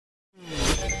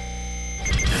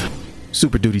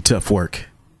Super duty tough work.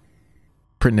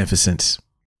 Magnificence.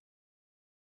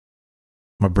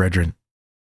 My brethren.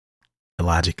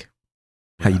 Illogic.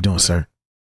 How you doing, sir?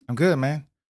 I'm good, man.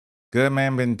 Good,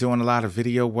 man. Been doing a lot of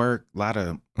video work, a lot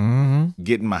of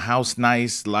getting my house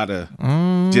nice, a lot of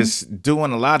just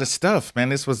doing a lot of stuff, man.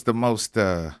 This was the most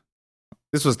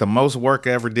work I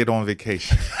ever did on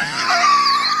vacation.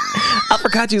 I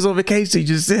forgot you was on vacation. You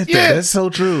just said that. That's so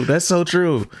true. That's so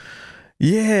true.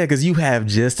 Yeah, because you have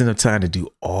just enough time to do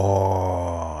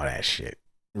all that shit.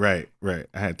 Right. I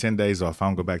had 10 days off. I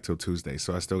don't go back till Tuesday,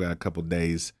 so I still got a couple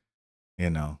days,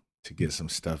 to get some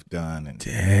stuff done. And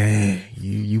dang,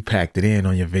 you packed it in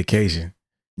on your vacation.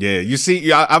 Yeah, you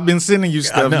see, I've been sending you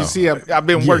stuff. You see, I've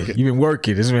been working. You've been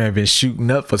working. This man been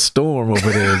shooting up a storm over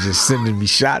there, just sending me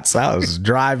shots. I was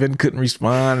driving, couldn't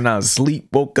respond, and I was asleep.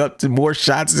 Woke up to more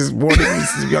shots this morning.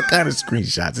 All kind of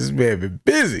screenshots. This man been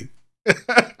busy.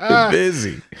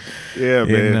 Busy. Yeah,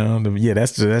 man.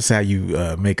 That's how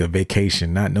you make a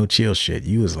vacation, not no chill shit.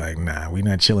 You was like, nah, we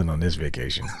not chilling on this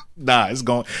vacation. Nah, it's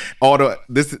going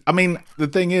the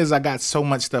thing is, I got so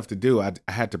much stuff to do. I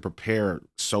had to prepare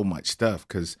so much stuff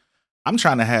because I'm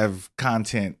trying to have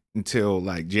content until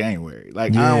like January.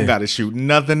 Like I don't got to shoot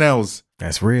nothing else.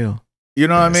 That's real. You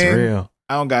know what I mean? That's real.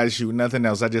 I don't got to shoot nothing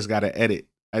else. I just got to edit.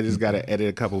 I just got to edit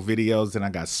a couple videos, and I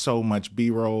got so much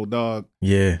B-roll, dog.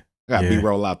 Yeah. Got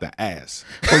B-roll out the ass.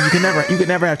 Well, you can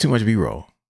never have too much B-roll.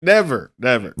 Never.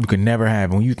 You can never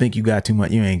have. When you think you got too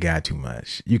much, you ain't got too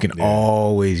much. You can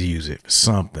always use it for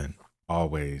something.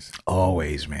 Always,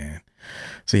 man.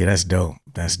 So yeah, that's dope.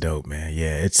 That's dope, man.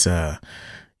 Yeah, it's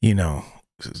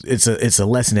it's a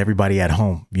lesson to everybody at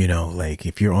home. Like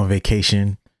if you're on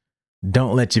vacation,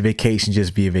 don't let your vacation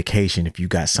just be a vacation. If you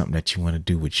got something that you want to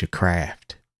do with your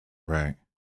craft, right?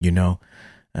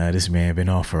 This man been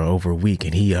off for over a week,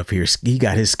 and he up here. He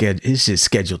got his shit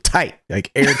scheduled tight,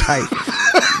 like airtight.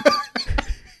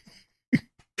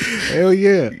 Hell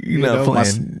yeah!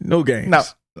 Playing no games. No,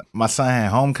 my son had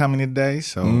homecoming today,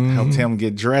 so helped him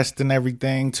get dressed and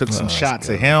everything. Took some shots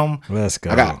of him. Let's go.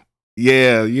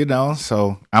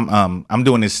 So I'm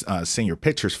doing this senior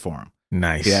pictures for him.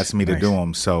 Nice. He asked me to do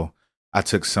them, so I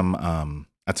took some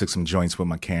joints with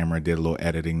my camera, did a little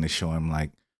editing to show him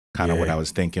like. Kind of what I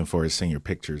was thinking for his senior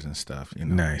pictures and stuff,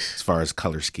 Nice. As far as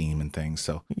color scheme and things.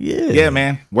 So yeah,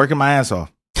 man, working my ass off.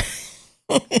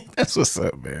 That's what's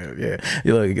up, man. Yeah,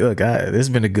 look, this has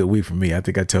been a good week for me. I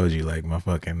think I told you like my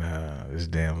fucking this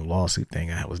damn lawsuit thing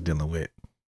I was dealing with.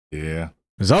 Yeah,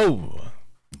 it's over.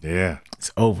 Yeah,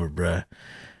 it's over, bruh.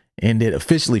 Ended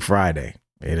officially Friday.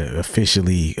 It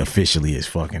officially is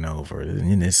fucking over,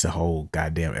 and it's a whole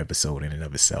goddamn episode in and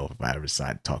of itself. If I ever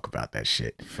decide to talk about that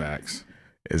shit, facts.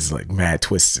 It's like mad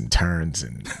twists and turns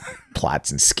and plots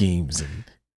and schemes and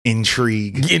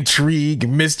intrigue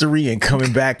and mystery and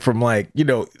coming back from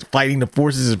fighting the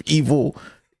forces of evil.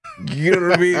 You know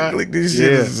what I mean? Like this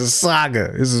shit is a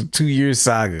saga. This is a 2-year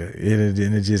saga. And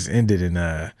it just ended and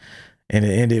it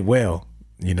ended well.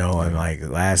 And like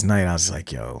last night I was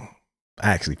like, yo, I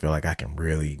actually feel like I can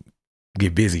really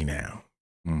get busy now.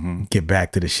 Get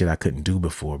back to the shit I couldn't do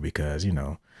before because,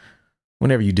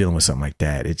 whenever you're dealing with something like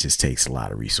that, it just takes a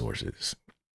lot of resources,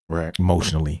 right?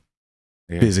 Emotionally,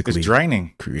 physically, it's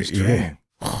draining.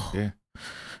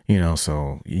 Yeah.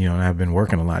 So I've been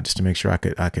working a lot just to make sure I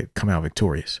could come out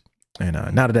victorious.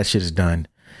 And now that shit is done,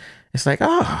 it's like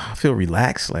I feel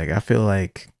relaxed. Like I feel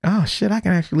like shit, I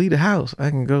can actually leave the house.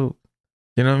 I can go,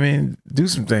 do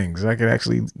some things. I can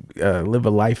actually live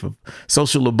a life of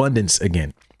social abundance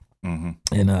again. And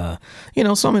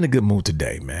so I'm in a good mood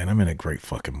today, man. I'm in a great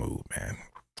fucking mood, man.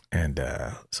 And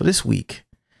so this week,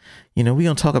 we're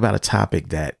gonna talk about a topic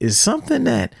that is something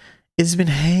that has been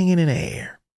hanging in the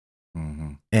air.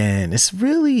 And it's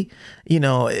really,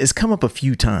 it's come up a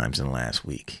few times in the last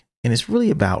week. And it's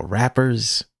really about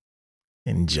rappers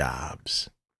and jobs.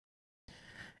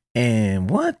 And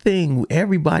one thing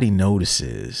everybody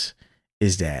notices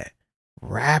is that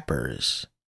rappers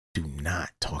do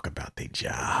not talk about their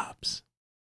jobs.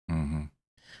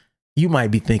 You might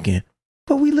be thinking,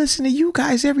 but we listen to you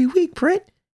guys every week, Brent.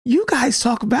 You guys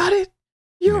talk about it.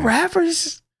 You're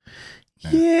rappers.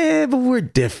 Yeah, but we're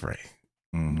different.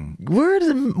 We're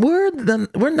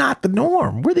not the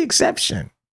norm. We're the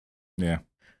exception. Yeah.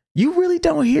 You really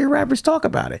don't hear rappers talk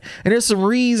about it. And there's some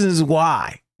reasons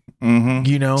why.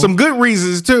 Some good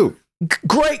reasons too.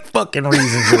 Great fucking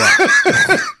reasons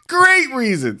why. Great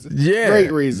reasons. Yeah.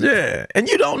 Great reasons. Yeah. And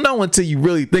you don't know until you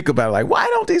really think about it. Like, why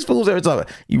don't these fools ever talk about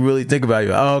it? You really think about it.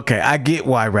 Okay, I get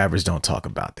why rappers don't talk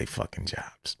about their fucking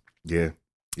jobs. Yeah.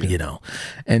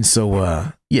 And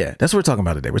so, that's what we're talking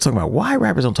about today. We're talking about why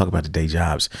rappers don't talk about their day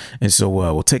jobs. And so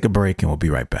we'll take a break and we'll be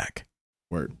right back.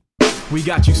 Word. We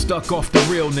got you stuck off the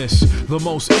realness, the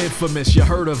most infamous, you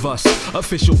heard of us.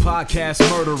 Official podcast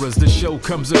murderers, the show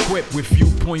comes equipped with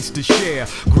viewpoints to share.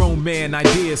 Grown man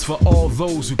ideas for all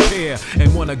those who care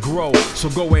and wanna grow, so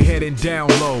go ahead and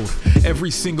download.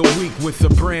 Every single week with a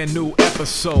brand new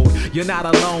episode. You're not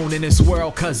alone in this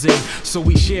world, cousin, so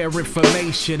we share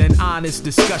information and honest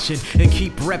discussion and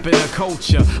keep repping the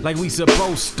culture like we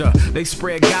supposed to. They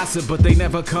spread gossip, but they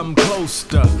never come close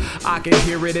to. I can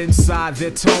hear it inside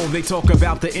their tone. They talk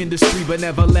about the industry but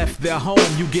never left their home.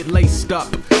 You get laced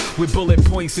up with bullet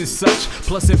points and such,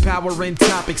 plus empowering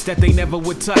topics that they never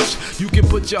would touch. You can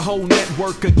put your whole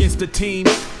network against the team,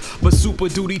 but Super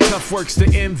Duty Tough Work's the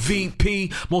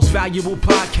MVP. Most valuable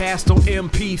podcast on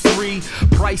MP3.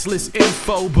 Priceless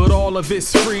info, but all of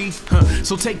it's free.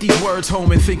 So take these words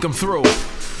home and think them through.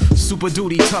 Super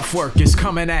Duty Tough Work is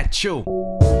coming at you.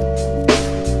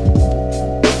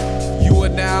 You are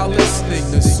now listening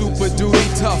to Super Duty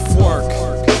Tough Work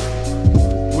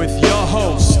with your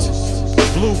host,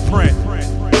 Blueprint.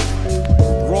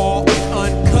 Raw and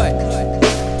uncut.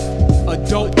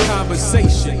 Adult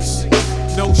conversations.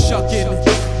 No shucking,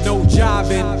 no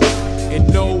jiving, and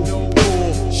no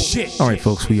bullshit. All right,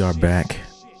 folks, we are back.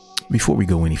 Before we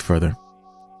go any further,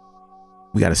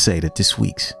 we got to say that this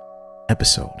week's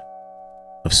episode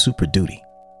of Super Duty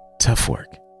Tough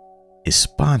Work is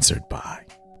sponsored by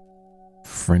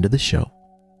friend of the show,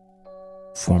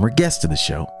 former guest of the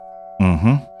show,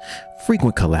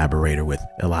 frequent collaborator with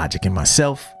Illogic and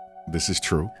myself. This is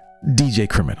true. DJ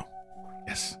Criminal.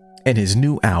 Yes. And his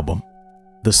new album,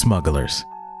 The Smuggler's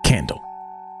Candle.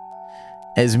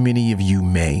 As many of you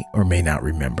may or may not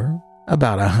remember,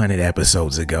 about 100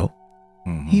 episodes ago,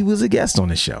 he was a guest on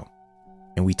the show,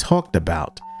 and we talked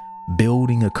about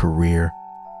building a career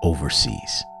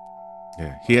overseas.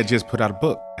 Yeah, he had just put out a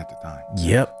book at the time.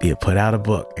 Yep, he had put out a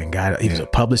book and he was a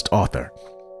published author.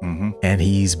 And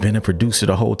he's been a producer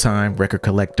the whole time, record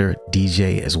collector,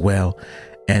 DJ as well.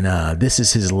 And this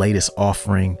is his latest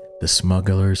offering, The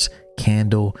Smuggler's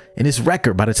Candle. And this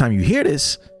record, by the time you hear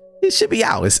this, it should be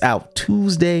out. It's out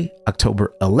Tuesday,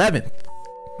 October 11th.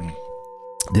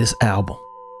 This album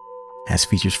has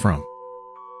features from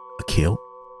Akil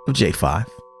of J5,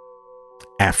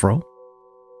 Afro,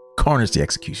 Carnage the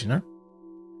Executioner,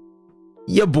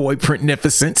 your boy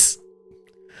Printnificence,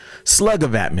 Slug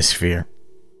of Atmosphere,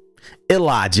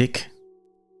 Illogic,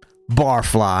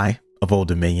 Barfly of Old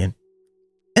Dominion,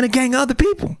 and a gang of other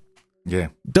people. Yeah.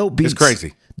 Dope beats. It's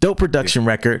crazy. Dope production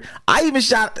record. I even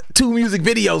shot 2 music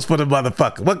videos for the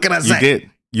motherfucker. What can I say?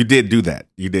 You did do that.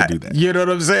 You did do that. You know what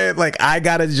I'm saying? Like, I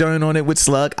got a joint on it with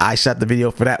Slug. I shot the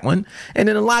video for that one. And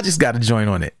then Illogic's got a joint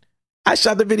on it. I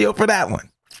shot the video for that one.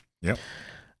 Yep.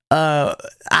 I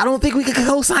don't think we can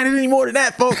co-sign it any more than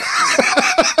that, folks.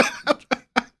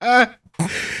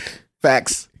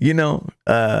 Facts. This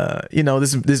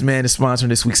man is sponsoring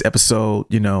this week's episode,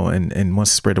 and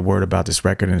wants to spread the word about this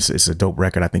record. And it's a dope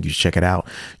record. I think you should check it out.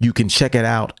 You can check it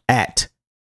out at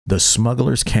the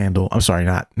Smuggler's Candle. I'm sorry,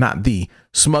 not the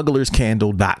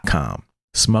smugglerscandle.com.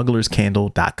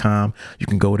 Smugglerscandle.com. You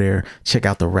can go there, check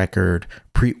out the record,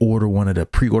 pre-order one of the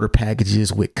pre-order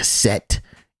packages with cassette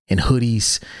and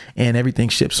hoodies, and everything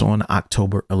ships on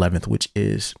October 11th, which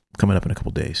is coming up in a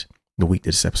couple days, the week that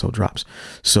this episode drops.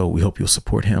 So we hope you'll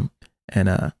support him. And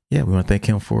we want to thank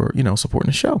him for, supporting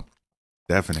the show.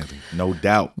 Definitely. No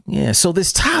doubt. Yeah. So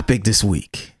this topic this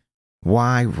week,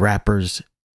 why rappers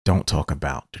don't talk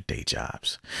about their day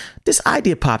jobs. This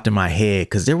idea popped in my head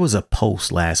because there was a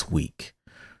post last week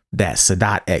that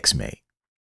Sadat X made.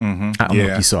 I don't know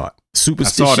if you saw it.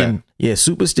 Superstition. Yeah,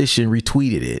 Superstition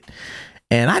retweeted it.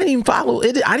 And I didn't even follow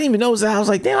it. I didn't even notice that. I was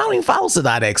like, damn, I don't even follow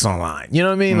Sadat X online. You know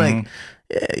what I mean? Like,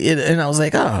 and I was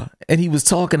like, oh. And he was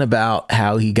talking about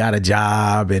how he got a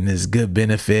job and his good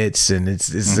benefits and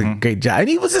it's a great job. And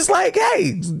he was just like,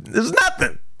 hey, there's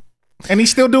nothing. And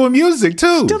he's still doing music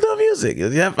too. Still doing music.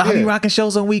 Yeah, I'll be rocking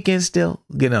shows on weekends still.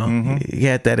 He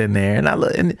had that in there. And I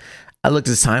looked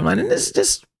at his timeline, and it's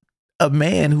just a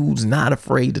man who's not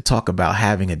afraid to talk about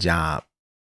having a job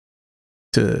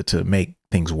to make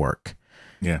things work.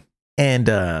 Yeah. And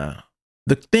the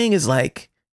thing is,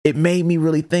 like, it made me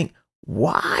really think,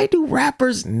 why do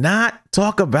rappers not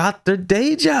talk about their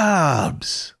day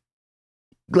jobs?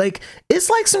 Like, it's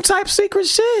like some type of secret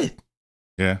shit.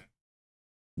 Yeah.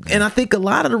 And I think a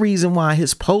lot of the reason why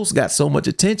his post got so much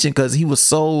attention, because he was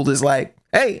sold as like,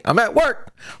 hey, I'm at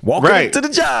work, walking into the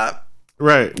job,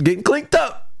 getting clinked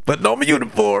up, putting on my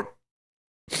uniform.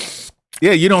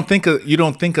 Yeah, you don't think of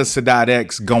Sadat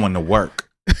X going to work.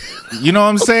 You know what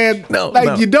I'm saying? No,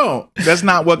 you don't. That's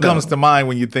not what comes to mind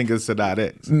when you think of Sadat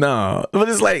X. No, but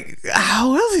it's like,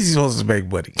 how else is he supposed to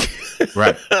make money?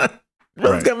 Right.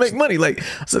 Brother's gotta make money. Like,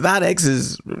 Sadat X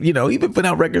is, he been putting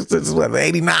out records since what,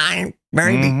 89,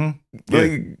 90?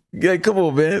 Mm-hmm. Like, come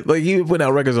on, man. Like, he been putting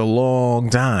out records a long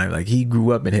time. Like, he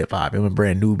grew up in hip hop. Him and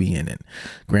Brand Nubian and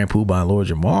Grand Poobah and Lord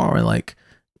Jamar. And like,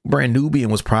 Brand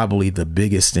Nubian was probably the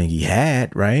biggest thing he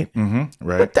had, right? Mm-hmm.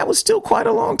 Right. But that was still quite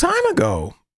a long time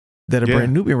ago that a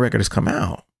Brand Nubian record has come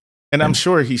out. And I'm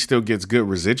sure he still gets good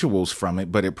residuals from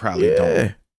it, but it probably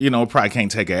don't. Probably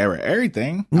can't take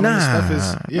everything. Stuff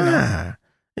is, Nah.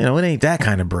 It ain't that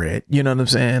kind of bread. You know what I'm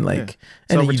saying? Like,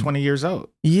 it's over 20 years old.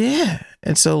 Yeah.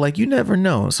 And so, like, you never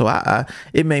know. So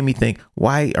it made me think,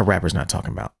 why are rappers not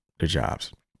talking about their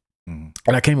jobs? Mm-hmm.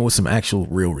 And I came up with some actual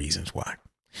real reasons why.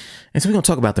 And so we're going to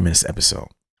talk about them in this episode.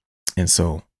 And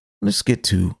so let's get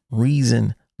to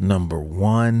reason number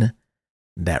 1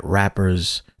 that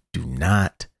rappers do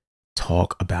not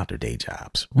talk about their day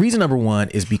jobs. Reason number 1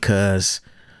 is because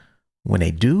when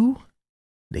they do,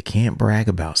 they can't brag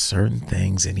about certain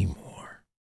things anymore.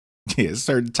 Yeah,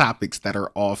 certain topics that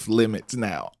are off limits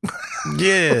now.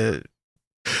 Yeah.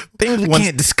 Things we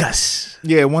can't discuss.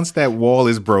 Yeah, once that wall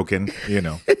is broken,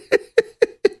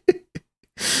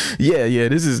 Yeah,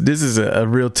 this is a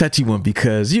real touchy one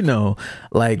because,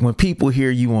 like when people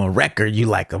hear you on record, you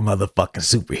like a motherfucking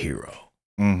superhero.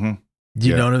 Mm-hmm.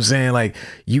 You know what I'm saying? Like,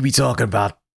 you be talking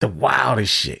about the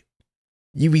wildest shit.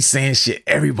 You be saying shit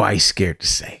everybody's scared to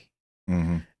say.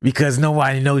 Mm-hmm. Because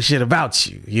nobody knows shit about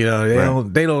you.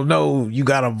 They don't know you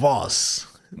got a boss.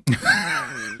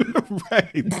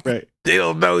 Right. They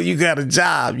don't know you got a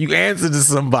job. You answer to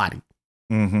somebody.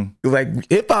 Mm-hmm. Like,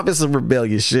 hip hop is some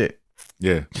rebellious shit.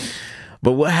 Yeah.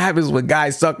 But what happens when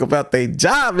guys talk about their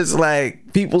job is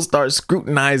like people start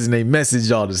scrutinizing their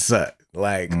message all of a sudden.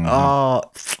 Like, oh,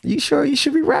 you sure you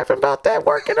should be rapping about that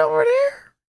working over there?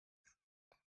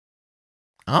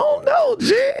 I don't know,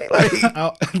 Jay. Like,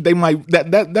 they might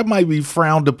that might be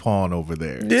frowned upon over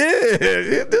there.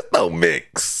 Yeah, there's no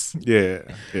mix. Yeah.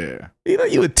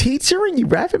 You a teacher and you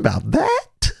rapping about that?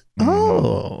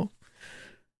 Mm-hmm.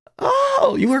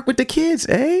 Oh, you work with the kids,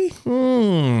 eh?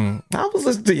 I was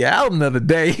listening to your album the other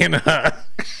day, and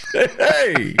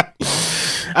hey,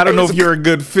 I don't know if you're a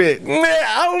good fit. Man,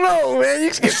 I don't know, man.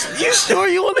 You sure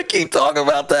you want to keep talking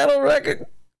about that on record?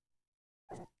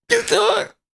 You sure?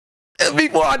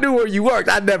 Before I knew where you worked,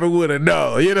 I never would have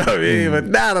known. You know what I mean? But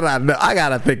now that I know, I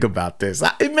gotta think about this.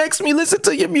 It makes me listen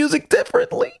to your music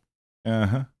differently.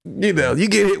 You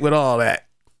get hit with all that.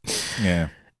 Yeah.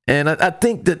 And I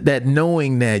think that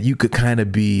knowing that you could kind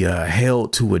of be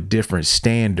held to a different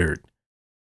standard,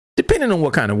 depending on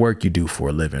what kind of work you do for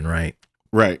a living, right?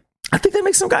 Right. I think that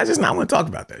makes some guys just not want to talk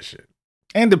about that shit.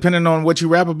 And depending on what you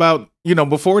rap about,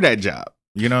 before that job.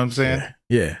 You know what I'm saying?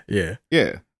 Yeah.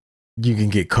 You can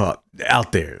get caught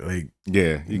out there. Like,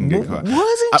 yeah, you can get caught.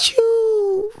 Wasn't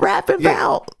you rapping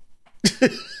about?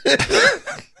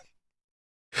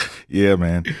 Yeah,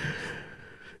 man.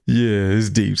 Yeah, it's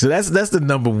deep. So that's the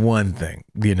number 1 thing,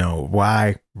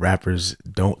 why rappers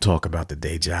don't talk about the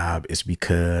day job is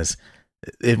because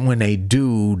when they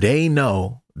do, they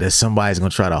know that somebody's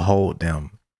going to try to hold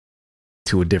them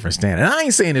to a different standard. And I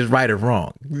ain't saying it's right or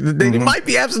wrong. They might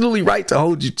be absolutely right to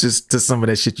hold you to some of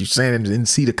that shit you're saying and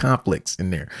see the conflicts in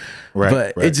there.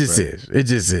 Right. But it just is. It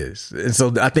just is. And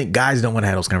so I think guys don't want to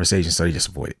have those conversations, so they just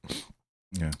avoid it.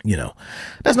 Yeah.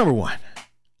 That's number 1.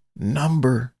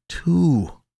 Number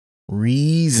 2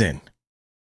 reason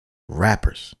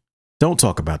rappers don't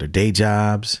talk about their day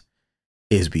jobs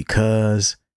is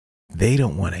because they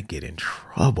don't want to get in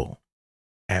trouble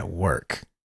at work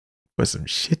for some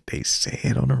shit they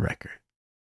said on the record.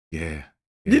 Yeah.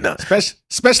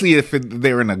 Especially if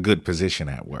they're in a good position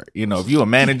at work. If you're a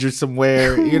manager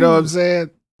somewhere, you know what I'm saying?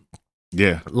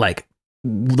 Yeah. Like,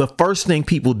 the first thing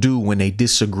people do when they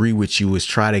disagree with you is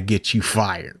try to get you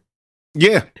fired.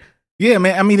 Yeah. Yeah,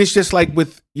 man. I mean, it's just like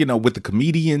with the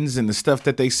comedians and the stuff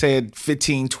that they said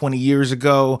 15, 20 years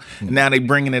ago. And now they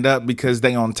bringing it up because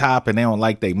they on top and they don't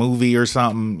like their movie or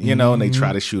something, and they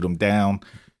try to shoot them down.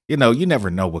 You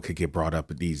never know what could get brought up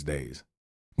these days.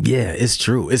 Yeah, it's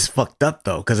true. It's fucked up,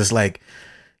 though, because it's like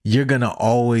you're going to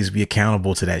always be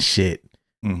accountable to that shit.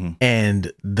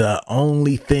 And the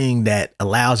only thing that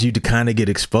allows you to kind of get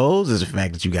exposed is the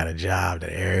fact that you got a job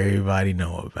that everybody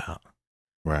know about.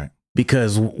 Right.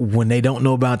 Because when they don't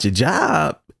know about your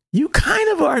job, you kind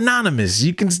of are anonymous.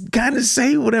 You can kind of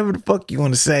say whatever the fuck you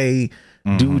want to say,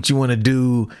 do what you want to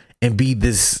do, and be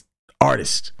this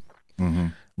artist.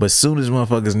 But as soon as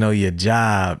motherfuckers know your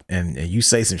job and you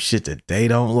say some shit that they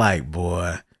don't like,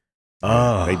 boy,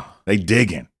 They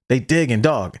digging. They digging,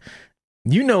 dog.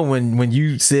 You know when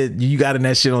you said you got in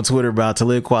that shit on Twitter about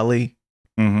Talib Kweli?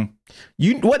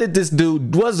 Mm-hmm. What did this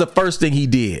dude, what was the first thing he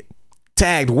did?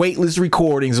 Tagged Weightless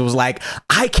Recordings and was like,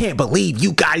 I can't believe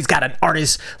you guys got an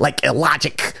artist like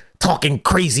Illogic talking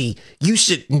crazy. You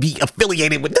shouldn't be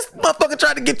affiliated with this motherfucker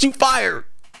trying to get you fired.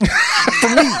 For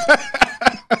me.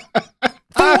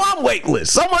 I'm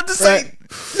weightless. Someone to say,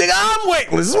 nigga, I'm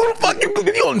weightless. What the fuck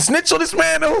you gonna snitch on this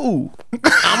man or who?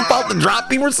 I'm about to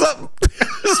drop him or something.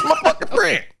 This is my fucking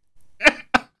friend.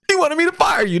 He wanted me to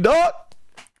fire you, dog.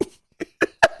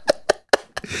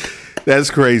 That's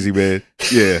crazy, man.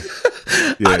 Yeah.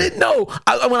 I didn't know.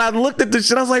 When I looked at this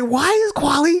shit, I was like, why is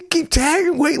Kweli keep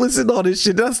tagging Weightless and all this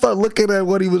shit? Then I started looking at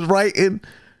what he was writing.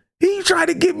 He tried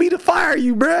to get me to fire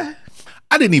you, bruh.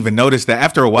 I didn't even notice that.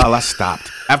 After a while, I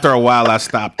stopped.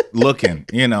 Looking.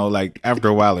 You know, like after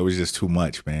a while, it was just too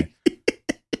much, man.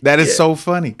 That is so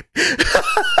funny.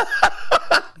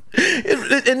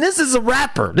 And this is a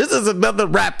rapper. This is another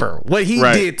rapper. What he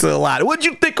did to a lot. What'd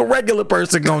you think a regular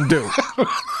person gonna do?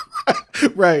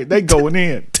 Right. They going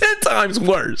in. 10 times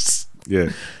worse.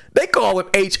 Yeah. They call him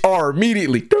HR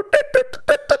immediately.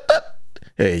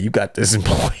 Hey, you got this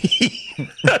employee.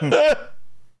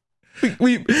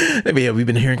 We've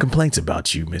been hearing complaints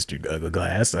about you, Mr.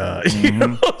 Glass. You know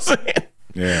what I'm saying?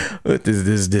 Yeah. But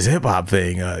this hip hop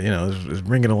thing, is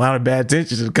bringing a lot of bad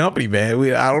attention to the company, man.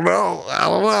 I don't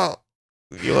know.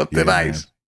 You up thin ice.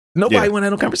 Nobody want to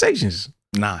have no conversations.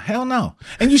 Nah, hell no.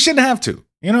 And you shouldn't have to.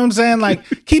 You know what I'm saying?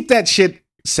 Like, keep that shit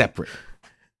separate.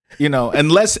 You know,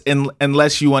 unless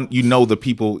you want, the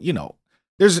people,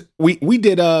 we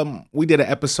did an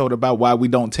episode about why we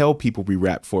don't tell people we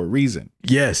rap for a reason.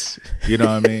 Yes. You know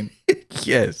what I mean?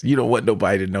 Yes. You don't want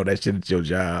nobody to know that shit at your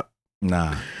job.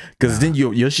 Nah. Because then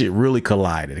your shit really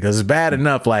collided. Because it's bad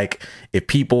enough, like, if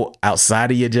people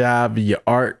outside of your job, your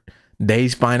art, they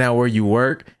find out where you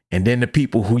work, and then the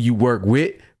people who you work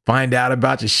with find out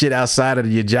about your shit outside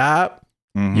of your job,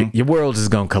 your world is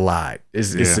going to collide.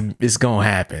 It's going to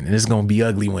happen, and it's going to be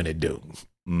ugly when it do.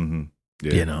 Mm-hmm.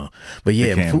 Yeah. But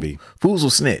yeah, fools will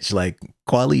snitch. Like,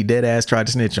 Kweli dead ass tried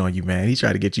to snitch on you, man. He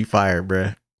tried to get you fired,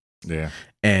 bruh. Yeah.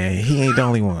 And he ain't the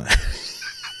only one.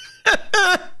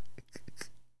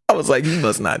 I was like, he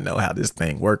must not know how this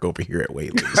thing work over here at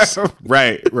Weightless.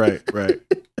 Right.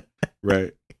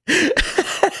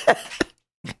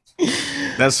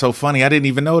 That's so funny. I didn't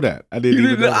even know that. I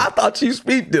thought you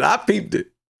peeped it. I peeped it.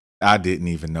 I didn't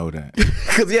even know that.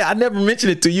 Because, I never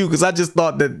mentioned it to you because I just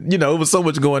thought that, it was so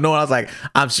much going on. I was like,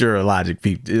 I'm sure Logic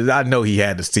peeped it. I know he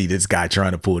had to see this guy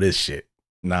trying to pull this shit.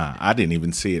 Nah, I didn't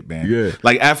even see it, man. Yeah.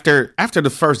 Like, after the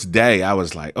first day, I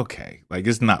was like, okay, like,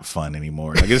 it's not fun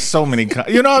anymore. Like, it's so many,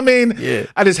 you know what I mean? Yeah.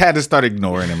 I just had to start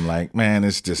ignoring him. Like, man,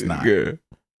 it's just not. Yeah.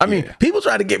 I mean, people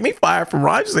try to get me fired from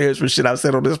rhyme sayers for shit I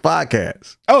said on this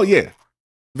podcast. Oh, yeah.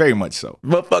 Very much so.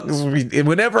 Motherfuckers,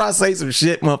 whenever I say some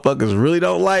shit motherfuckers really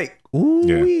don't like,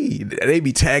 they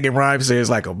be tagging rhyme sayers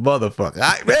like a motherfucker.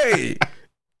 Hey,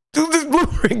 dude, this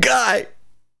Blueprint guy,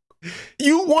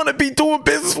 you want to be doing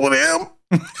business with him?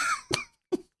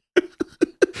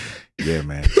 Yeah,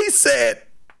 man. He said,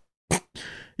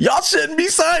 y'all shouldn't be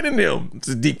signing him.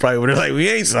 Sadiq probably would have like, we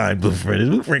ain't signed Blueprint. His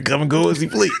Blueprint come and go as he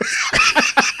please.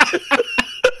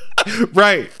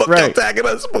 Right. Fuck y'all tagging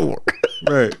us for.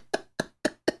 Right.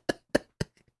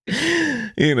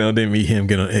 Then me him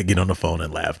get on the phone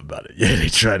and laugh about it. Yeah, they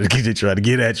try to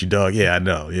get at you, dog. Yeah, I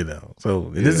know.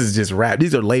 So this is just rap.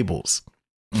 These are labels.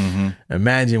 Mm-hmm.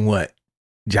 Imagine what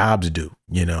jobs do.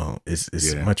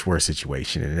 It's a much worse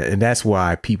situation, and that's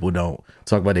why people don't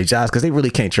talk about their jobs because they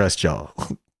really can't trust y'all.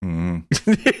 Mm-hmm.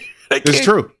 It's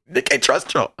true. They can't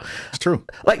trust y'all. It's true.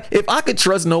 Like, if I could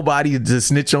trust nobody to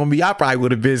snitch on me, I probably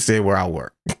would have been said where I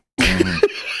work. Mm-hmm.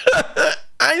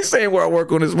 I ain't saying where I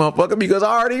work on this motherfucker because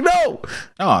I already know.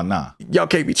 Oh, nah. Y'all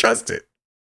can't be trusted.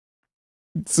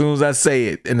 As soon as I say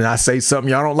it, and then I say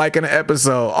something y'all don't like in the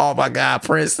episode, oh my God,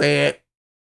 Prince said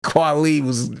Kweli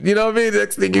was, you know what I mean?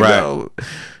 Next thing you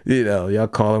know, y'all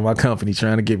calling my company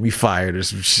trying to get me fired or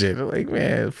some shit. I'm like,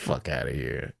 man, fuck out of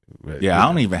here. But, I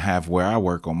don't even have where I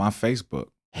work on my Facebook.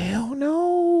 Hell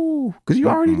no. Because you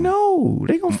already know.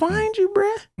 They gonna find you,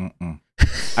 bruh.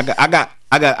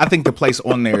 I think the place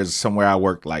on there is somewhere I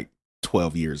worked like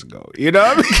 12 years ago. You know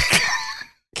what I mean?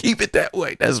 Keep it that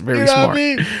way. That's very smart. What I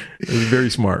mean? It's very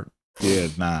smart. Yeah,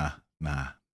 nah.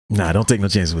 Nah, don't take no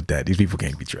chances with that. These people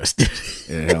can't be trusted.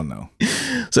 Yeah, hell no.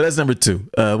 So that's number 2.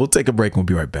 We'll take a break and we'll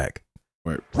be right back.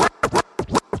 Right.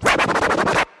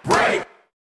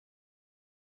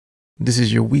 This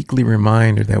is your weekly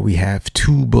reminder that we have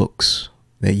 2 books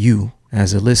that you,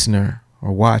 as a listener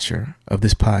or watcher of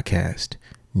this podcast,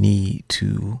 need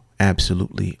to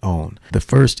absolutely own. The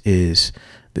first is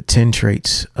The 10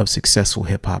 Traits of Successful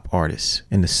Hip Hop Artists,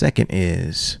 and the second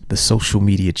is The Social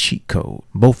Media Cheat Code.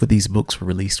 Both of these books were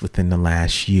released within the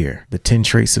last year. The 10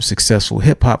 Traits of Successful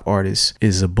Hip Hop Artists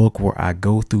is a book where I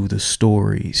go through the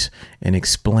stories and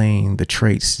explain the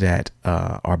traits that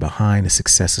are behind the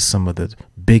success of some of the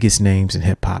biggest names in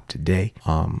hip hop today.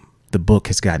 The book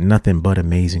has got nothing but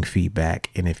amazing feedback.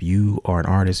 And if you are an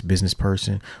artist, business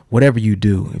person, whatever you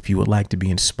do, if you would like to be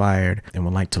inspired and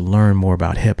would like to learn more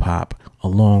about hip hop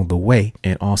along the way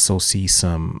and also see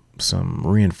some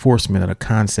reinforcement of the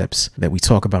concepts that we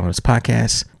talk about on this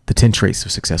podcast, The 10 Traits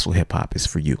of Successful Hip Hop is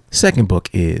for you. Second book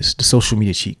is The Social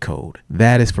Media Cheat Code.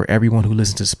 That is for everyone who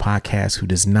listens to this podcast who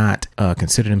does not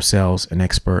consider themselves an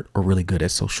expert or really good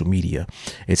at social media.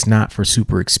 It's not for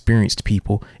super experienced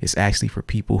people. It's actually for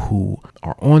people who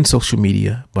are on social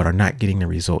media but are not getting the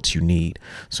results you need.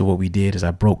 So what we did is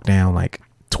I broke down like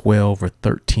 12 or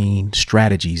 13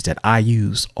 strategies that I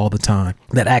use all the time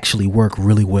that actually work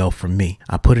really well for me.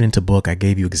 I put it into book. I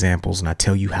gave you examples and I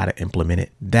tell you how to implement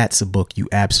it. That's a book you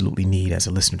absolutely need as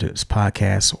a listener to this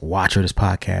podcast, watcher of this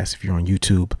podcast. If you're on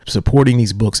YouTube, supporting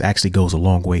these books actually goes a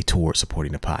long way towards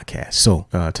supporting the podcast. So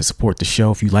to support the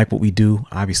show, if you like what we do,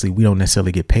 obviously we don't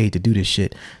necessarily get paid to do this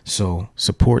shit. So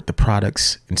support the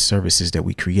products and services that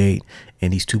we create.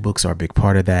 And these two books are a big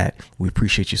part of that. We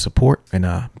appreciate your support, and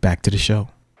back to the show.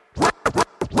 All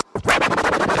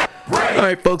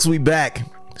right, folks, we back.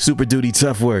 Super duty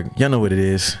tough work. Y'all know what it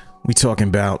is. We talking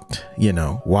about,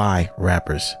 why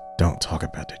rappers don't talk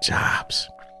about their jobs.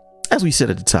 As we said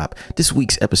at the top, this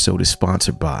week's episode is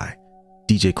sponsored by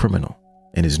DJ Criminal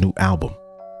and his new album,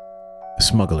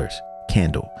 Smuggler's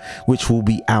Candle, which will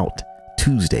be out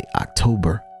Tuesday,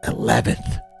 October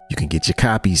 11th. You can get your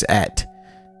copies at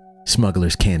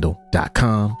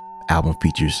smugglerscandle.com. Album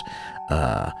features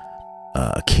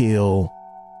Kill,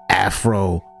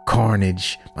 Afro,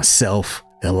 Carnage, myself,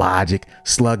 Illogic,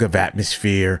 Slug of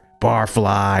Atmosphere,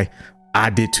 Barfly. I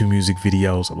did 2 music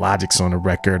videos. Illogic's on the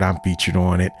record. I'm featured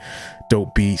on it.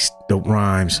 Dope beats, dope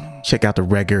rhymes. Check out the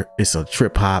record. It's a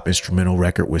trip hop instrumental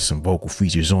record with some vocal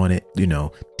features on it.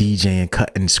 DJing,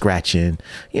 cutting, scratching.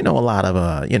 A lot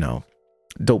of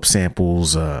dope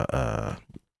samples.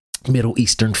 Middle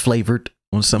Eastern flavored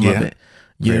on some of it.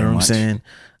 You know what I'm saying?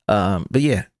 But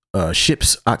yeah.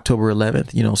 Ships October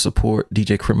 11th. Support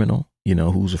DJ Criminal,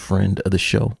 who's a friend of the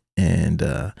show and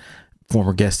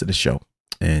former guest of the show.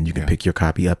 And you can pick your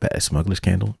copy up at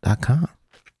smugglerscandle.com.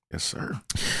 Yes, sir.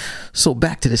 So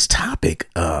back to this topic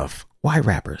of why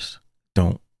rappers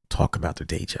don't talk about their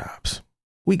day jobs.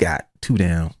 We got 2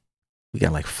 down. We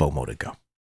got like 4 more to go.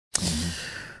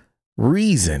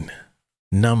 Reason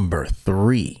number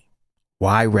 3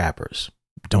 why rappers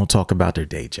don't talk about their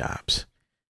day jobs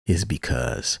is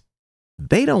because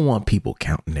they don't want people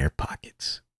counting their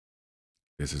pockets.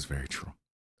 This is very true.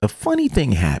 A funny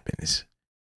thing happens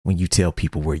when you tell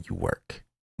people where you work.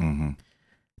 Mm-hmm.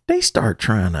 They start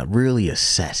trying to really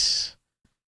assess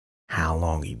how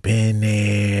long he been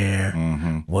there,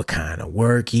 what kind of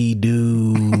work he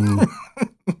do.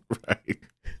 Right.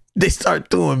 They start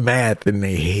doing math in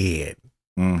their head.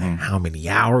 How many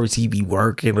hours he be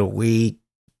working a week.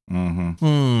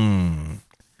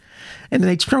 And then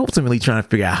they ultimately trying to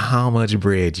figure out how much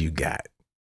bread you got,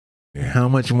 how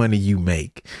much money you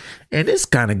make. And this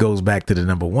kind of goes back to the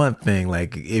number 1 thing.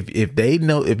 Like if they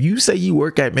know, if you say you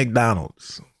work at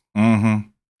McDonald's,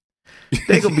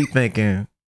 they gonna be thinking,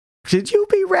 should you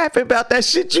be rapping about that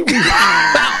shit you be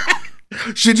rapping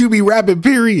about? Should you be rapping,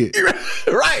 period?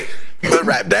 Right. But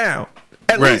rap down.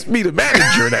 At least be the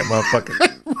manager of that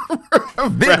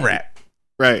motherfucker. Then rap.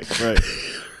 Right.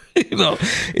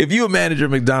 If you a manager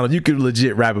at McDonald's, you could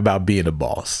legit rap about being a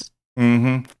boss.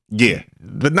 Yeah.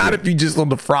 But not if you just on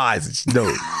the fries.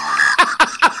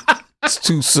 It's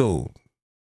too soon.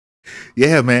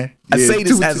 Yeah, man. I say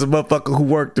this as a motherfucker who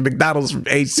worked at McDonald's from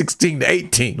age 16 to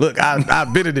 18. Look,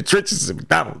 I've been in the trenches at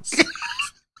McDonald's.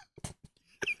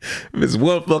 There's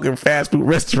one fucking fast food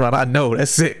restaurant I know.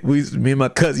 That's it. Me and my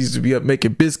cousin used to be up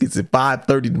making biscuits at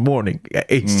 5:30 in the morning at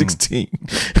age 16.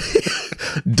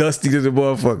 Dusty to the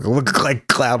motherfucker. Look like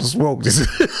a cloud of smoke. Just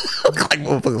look like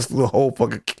motherfuckers threw a whole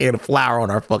fucking can of flour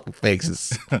on our fucking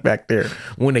faces back there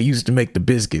when they used to make the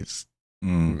biscuits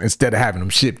instead of having them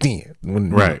shipped in.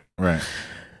 Right.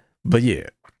 But yeah,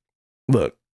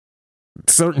 look,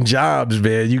 certain jobs,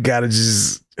 man, you gotta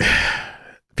just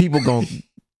people gonna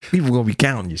be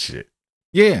counting your shit.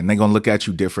 Yeah, and they're gonna look at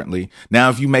you differently. Now,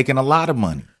 if you making a lot of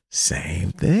money,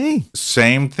 same thing.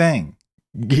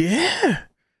 Yeah.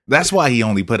 That's why he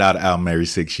only put out an album every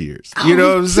 6 years. You know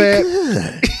what I'm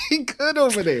saying? He could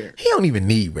over there. He don't even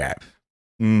need rap.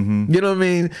 Mm-hmm. You know what I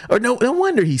mean? Or no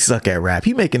wonder he suck at rap.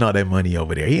 He making all that money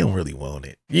over there. He don't really want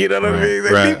it. You know what I mean?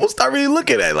 Like, people start really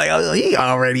looking at it like, oh, he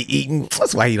already eating.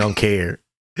 That's why he don't care.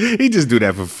 He just do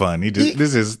that for fun.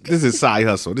 This is side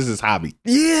hustle. This is hobby.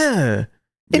 Yeah.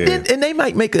 And then they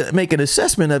might make an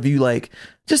assessment of you. Like,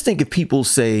 just think if people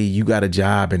say you got a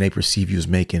job and they perceive you as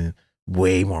making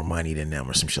way more money than them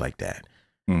or some shit like that,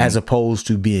 as opposed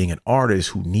to being an artist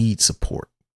who needs support.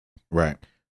 Right.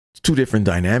 It's two different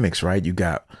dynamics, right? You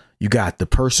got the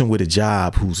person with a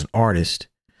job who's an artist,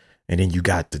 and then you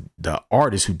got the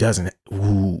artist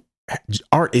who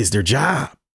art is their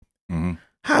job. Mm-hmm.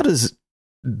 How does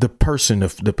the person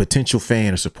of the potential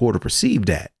fan or supporter perceive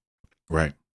that?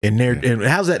 Right. And and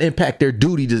how's that impact their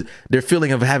duty to their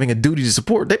feeling of having a duty to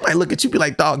support? They might look at you and be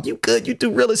like, dog, you good, you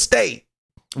do real estate.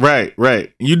 Right.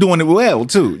 You doing it well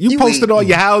too. You posted eating. all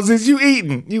your houses, you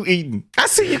eating. I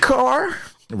see your car.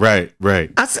 Right.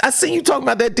 I seen you talking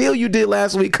about that deal you did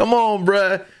last week. Come on,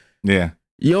 bruh. Yeah.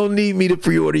 You don't need me to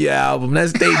pre-order your album.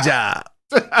 That's their job.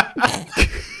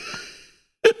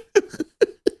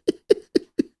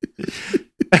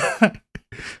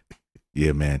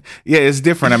 Yeah, man. Yeah, it's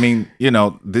different. I mean,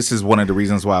 this is one of the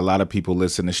reasons why a lot of people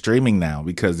listen to streaming now,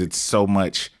 because it's so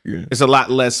much, it's a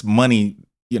lot less money,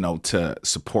 to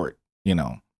support,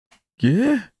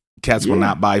 Yeah. Cats will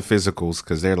not buy physicals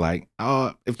because they're like,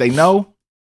 oh, if they know,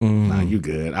 nah, you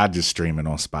good. I just stream it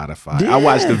on Spotify. Yeah. I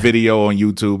watched the video on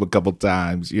YouTube a couple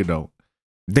times,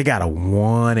 They gotta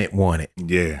want it.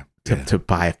 Yeah. To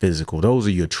buy a physical. Those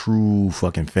are your true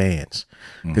fucking fans.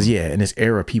 Because in this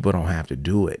era, people don't have to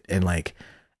do it. And like,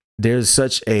 there's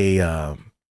such an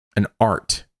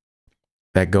art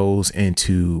that goes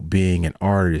into being an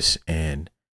artist and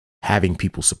having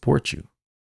people support you.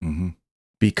 Mm-hmm.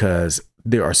 Because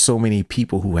there are so many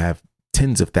people who have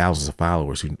tens of thousands of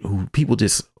followers who people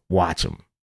just watch them.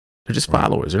 They're just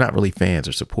followers. They're not really fans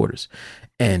or supporters.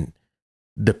 And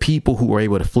the people who are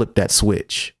able to flip that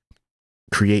switch,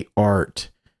 create art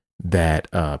that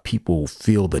people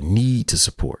feel the need to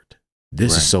support.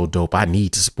 This is so dope. I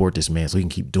need to support this man so he can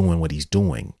keep doing what he's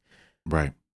doing.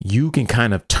 Right. You can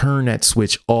kind of turn that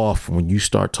switch off when you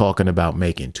start talking about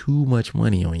making too much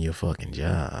money on your fucking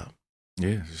job.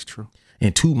 Yeah, it's true.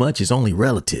 And too much is only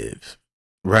relative.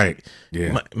 Right.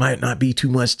 Yeah. Might not be too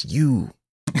much to you.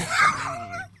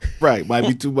 Right. Might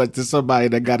be too much to somebody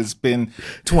that got to spend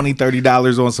 $20,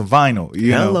 $30 on some vinyl.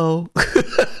 Hello.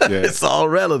 Yeah. It's all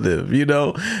relative, It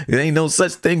ain't no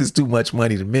such thing as too much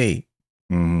money to me.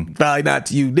 Mm-hmm. Probably not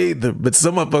to you neither. But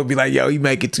some of them be like, yo, he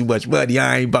making too much money.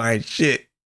 I ain't buying shit.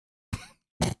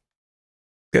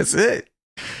 That's it.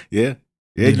 Yeah.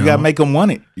 Yeah, you got to make them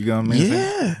want it. You know what I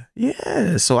mean?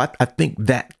 Yeah. So I think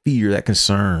that fear, that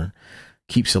concern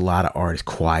keeps a lot of artists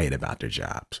quiet about their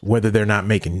jobs, whether they're not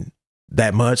making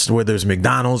that much, whether it's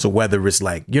McDonald's or whether it's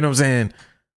like, you know what I'm saying?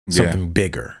 Something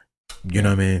bigger. You know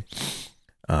what I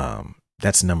mean?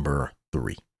 That's number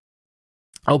 3.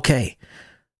 Okay.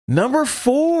 Number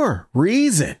 4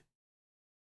 reason.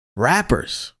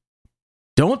 Rappers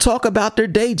don't talk about their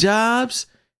day jobs.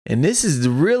 And this is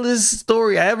the realest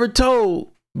story I ever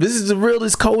told. This is the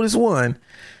realest, coldest one.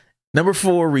 Number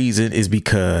 4 reason is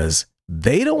because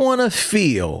they don't want to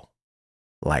feel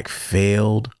like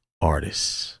failed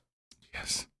artists.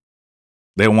 Yes.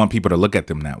 They don't want people to look at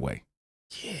them that way.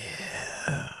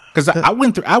 Yeah. Because I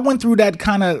went through that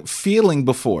kind of feeling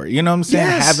before. You know what I'm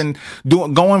saying?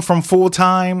 Yes. Going from full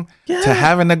time to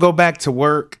having to go back to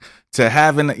work to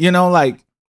having,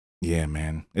 yeah,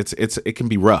 man, it can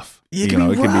be rough. It can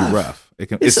be rough.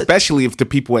 Especially if the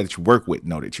people that you work with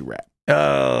know that you rap.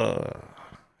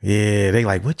 Yeah, they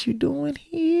like, what you doing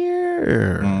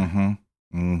here? Mm-hmm.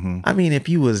 Mm-hmm. I mean, if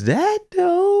you was that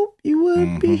dope, you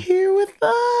would be here with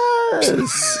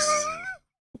us.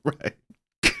 Right.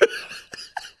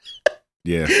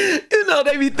 Yeah.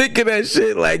 They be thinking that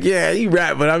shit like, yeah, he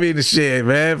rap, but I mean the shit,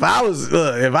 man. If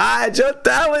I had your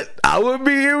talent, I wouldn't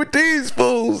be here with these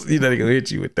fools. They gonna hit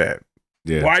you with that.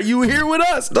 Yeah. Why are you here with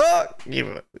us, dog?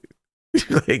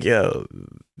 Like, yo,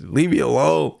 leave me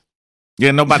alone.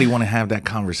 Yeah, nobody want to have that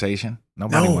conversation.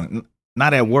 Nobody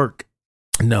not at work.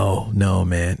 No,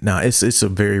 man. No, it's a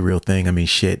very real thing. I mean,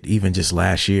 shit, even just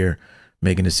last year,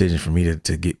 making a decision for me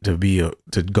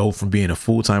to go from being a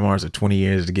full-time artist for 20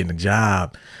 years to getting a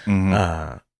job,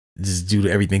 just due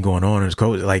to everything going on as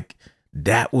coach, like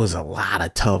that was a lot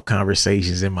of tough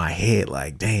conversations in my head.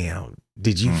 Like, damn,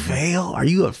 did you fail? Are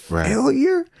you a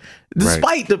failure?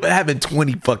 Despite having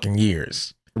 20 fucking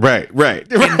years. Right.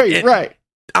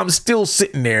 I'm still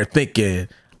sitting there thinking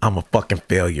I'm a fucking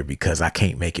failure because I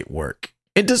can't make it work.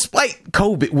 And despite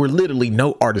COVID, where literally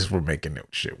no artists were making that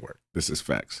shit work. This is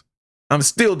facts. I'm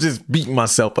still just beating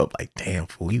myself up like, damn,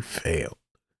 fool, you failed.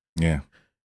 Yeah.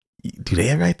 Do they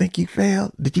ever think you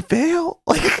failed? Did you fail?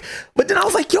 Like, but then I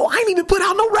was like, yo, I ain't even put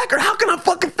out no record. How can I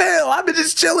fucking fail? I've been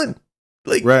just chilling.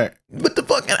 Like, Right. what the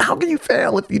fuck? How can you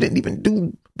fail if you didn't even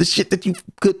do the shit that you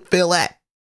could fail at?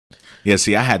 Yeah,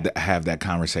 see, I had to have that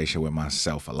conversation with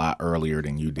myself a lot earlier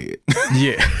than you did.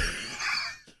 Yeah.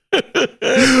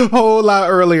 A whole lot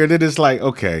earlier. Then it's like,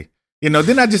 okay. Then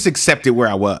I just accepted where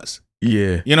I was.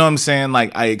 Yeah. You know what I'm saying?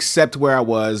 Like, I accept where I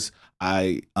was.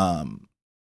 I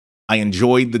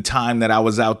enjoyed the time that I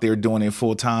was out there doing it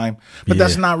full time, but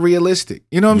that's not realistic.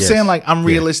 You know what I'm saying? Like, I'm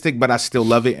realistic, but I still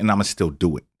love it and I'm going to still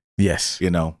do it. Yes.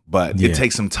 But it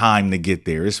takes some time to get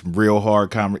there. It's real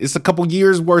hard. It's a couple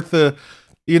years worth of,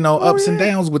 ups and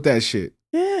downs with that shit.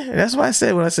 Yeah. That's why I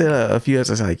said, when I said a few years,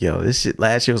 I was like, yo, this shit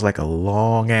last year was like a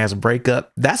long ass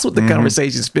breakup. That's what the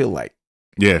conversations feel like.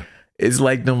 Yeah. It's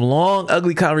like them long,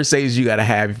 ugly conversations you got to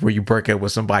have before you break up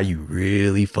with somebody you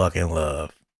really fucking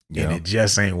love. And it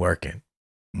just ain't working.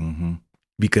 Mm-hmm.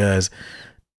 Because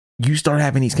you start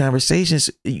having these conversations,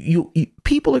 you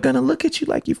people are going to look at you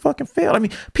like you fucking failed. I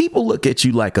mean, people look at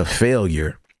you like a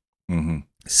failure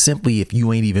simply if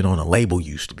you ain't even on a label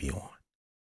you used to be on.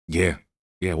 Yeah.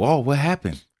 Yeah. Well, what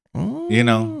happened?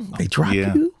 They dropped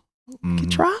you. Get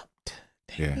dropped.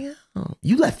 Damn. Yeah.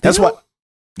 You left. That's why.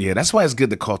 Yeah. That's why it's good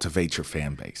to cultivate your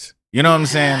fan base. You know what I'm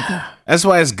saying? That's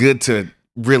why it's good to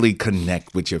really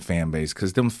connect with your fan base,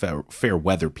 because them fair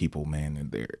weather people, man,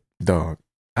 and they're dog.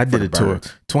 I did a tour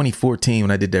 2014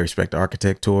 when I did that Respect the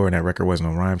Architect tour, and that record wasn't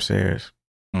on Rhymestairs.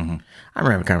 I remember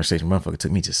having a conversation. Motherfucker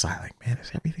took me to the side, like, man,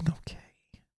 is everything okay?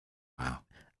 Wow.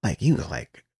 Like, he was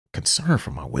like concerned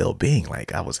for my well being.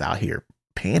 Like, I was out here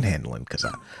panhandling because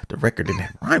the record didn't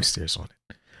have Rhymestairs on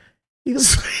it. He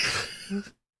was,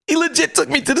 he legit took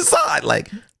me to the side,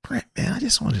 like, Brent, man, I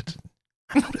just wanted to.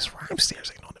 I know this Rhymestairs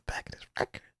ain't on the back of this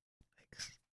record.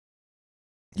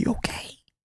 You okay?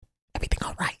 Everything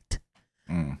all right?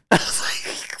 I was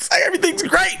like, it's like, everything's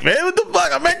great, man. What the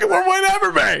fuck? I'm making more money than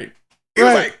ever, man. He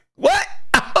was like, what?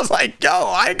 I was like, yo,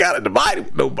 I ain't got to divide it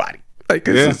with nobody. Like,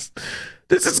 this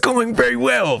is going very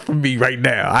well for me right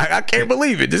now. I can't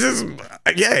believe it. This is,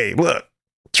 yay, look,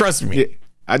 trust me. Yeah,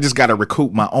 I just got to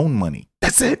recoup my own money.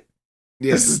 That's it.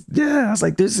 Yeah. I was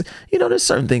like, there's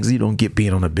certain things you don't get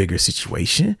being on a bigger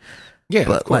situation. Yeah.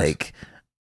 But like,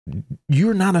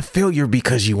 you're not a failure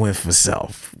because you went for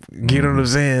self. You know what I'm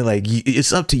saying? Like,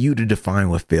 it's up to you to define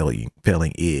what failing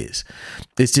is.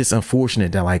 It's just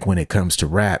unfortunate that, like, when it comes to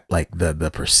rap, like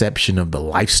the perception of the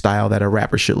lifestyle that a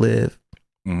rapper should live,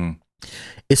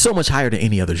 it's so much higher than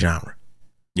any other genre.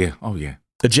 Yeah. Oh yeah.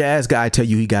 A jazz guy tell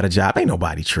you he got a job, ain't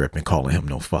nobody tripping, calling him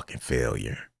no fucking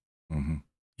failure.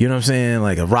 You know what I'm saying?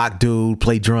 Like, a rock dude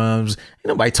play drums, ain't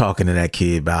nobody talking to that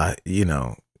kid about,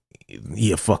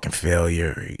 he a fucking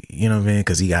failure, you know what I mean?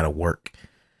 Because he got to work.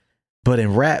 But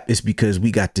in rap, it's because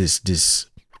we got this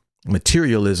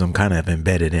materialism kind of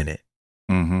embedded in it.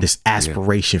 This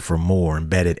aspiration for more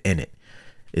embedded in it.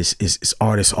 It's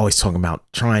artists always talking about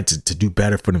trying to do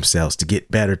better for themselves, to get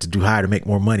better, to do higher, to make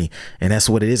more money. And that's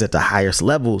what it is at the highest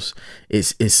levels.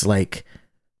 It's like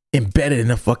embedded in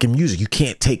the fucking music. You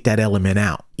can't take that element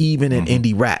out. Even in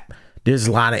indie rap, there's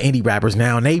a lot of indie rappers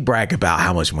now, and they brag about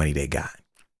how much money they got.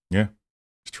 Yeah,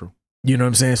 it's true. You know what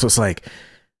I'm saying? So it's like,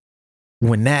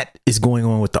 when that is going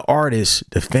on with the artist,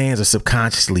 the fans are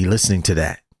subconsciously listening to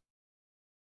that,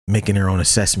 making their own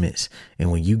assessments. And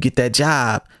when you get that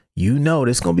job,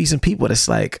 there's going to be some people that's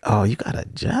like, oh, you got a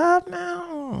job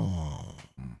now?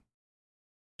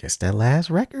 Guess that last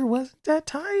record wasn't that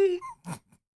tight.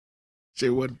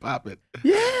 Shit wasn't popping.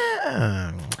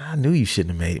 Yeah. I knew you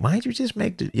shouldn't have made it. Why didn't you just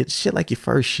make the shit like your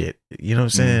first shit? You know what I'm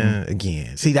saying?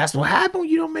 Again. See, that's what happened when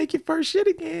you don't make your first shit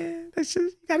again. That's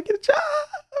just, you got to get a job.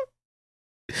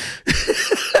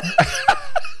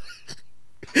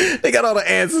 They got all the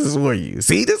answers for you.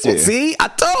 See this one? See, I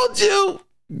told you.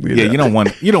 You don't want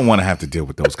to have to deal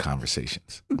with those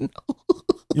conversations.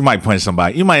 You might punch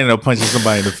somebody. You might end up punching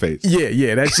somebody in the face.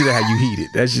 Yeah. That shit how you heated.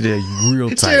 That shit how you real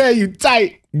tight. Shit how you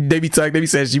tight. They be saying,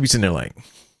 you be sitting there like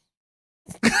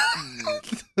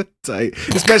tight.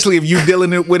 Especially if you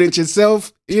dealing with it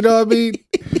yourself. You know what I mean?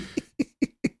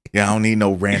 Yeah, I don't need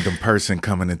no random person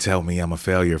coming to tell me I'm a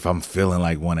failure if I'm feeling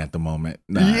like one at the moment.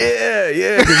 Nah.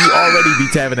 Yeah. Because you already be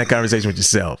having that conversation with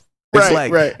yourself. It's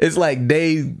right. It's like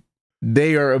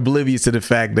they are oblivious to the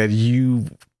fact that you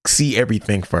see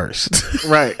everything first.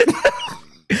 Right.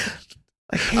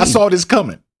 I saw this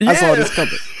coming. Yeah.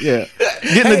 Yeah.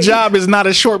 Getting a job is not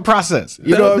a short process.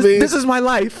 You know what I mean? This is my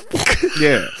life.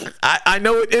 Yeah. I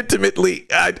know it intimately.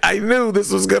 I knew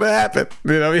this was going to happen.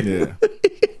 You know what I mean? Yeah.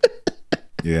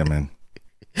 Yeah, man.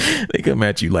 They come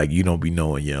at you like you don't be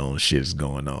knowing your own shit's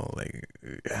going on. Like,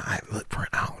 look, Brent,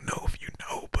 I don't know if you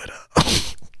know, but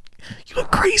you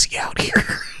look crazy out here.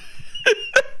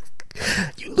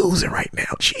 You losing right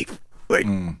now, Chief. Like,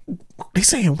 they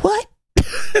saying what?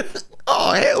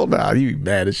 Oh, hell no. Nah. You be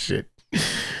mad as shit.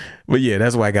 But yeah,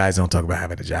 that's why guys don't talk about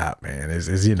having a job, man.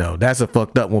 Is you know, that's a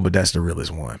fucked up one, but that's the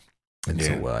realest one. And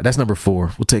so that's number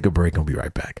 4. We'll take a break and we'll be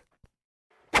right back.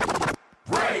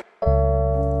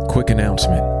 Quick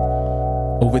announcement.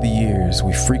 Over the years,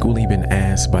 we've frequently been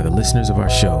asked by the listeners of our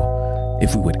show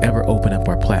if we would ever open up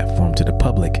our platform to the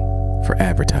public for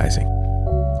advertising.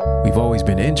 We've always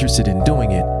been interested in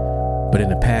doing it, but in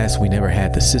the past, we never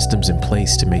had the systems in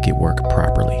place to make it work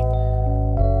properly.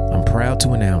 I'm proud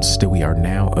to announce that we are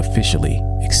now officially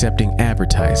accepting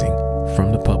advertising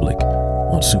from the public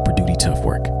on Super Duty Tough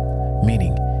Work,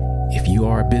 meaning if you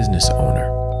are a business owner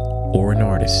or an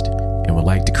artist and would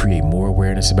like to create more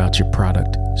awareness about your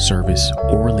product, service,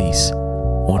 or release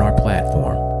on our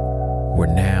platform, we're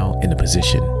now in a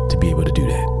position to be able to do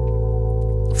that.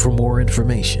 For more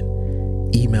information,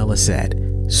 email us at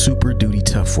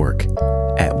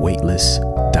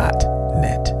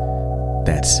superdutytoughwork@weightless.net.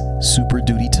 That's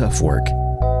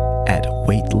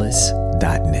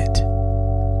superdutytoughwork@weightless.net.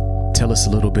 Tell us a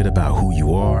little bit about who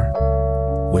you are,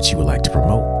 what you would like to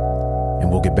promote, and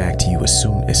we'll get back to you as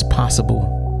soon as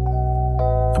possible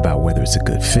about whether it's a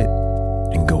good fit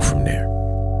and go from there.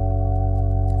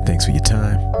 Thanks for your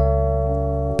time.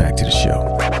 Back to the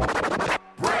show.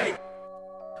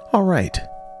 All right.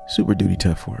 Super Duty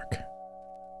Tough Work.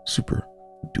 Super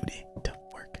Duty Tough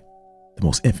Work. The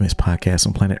most infamous podcast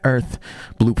on planet Earth.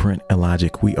 Blueprint and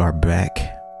Logic. We are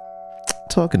back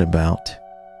talking about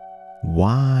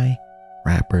why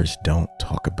rappers don't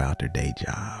talk about their day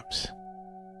jobs.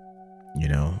 You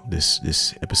know, this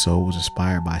episode was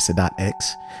inspired by Sadat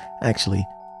X actually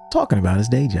talking about his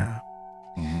day job.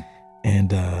 Mm-hmm.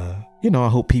 And, you know, I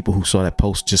hope people who saw that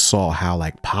post just saw how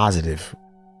like positive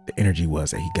the energy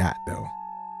was that he got though.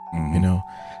 Mm-hmm. You know,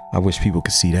 I wish people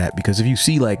could see that, because if you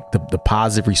see like the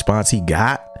positive response he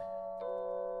got,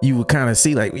 you would kind of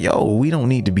see like, yo, we don't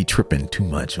need to be tripping too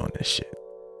much on this shit.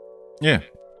 Yeah.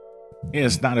 Yeah.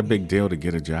 It's not a big deal to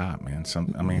get a job, man.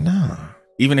 Nah.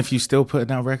 Even if you still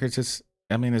putting out records, it's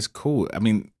cool. I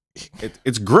mean,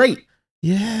 it's great.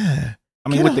 Yeah. I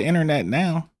mean, with the internet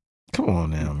now. Come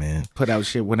on now, man. Put out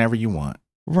shit whenever you want.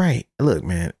 Right. Look,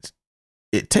 man,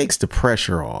 it takes the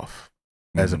pressure off.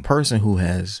 As a person who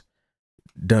has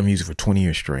done music for 20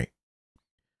 years straight,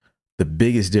 the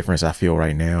biggest difference I feel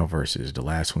right now versus the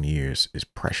last 20 years is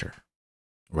pressure.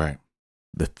 Right.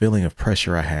 The feeling of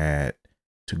pressure I had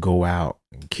to go out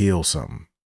and kill something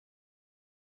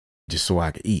just so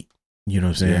I could eat. You know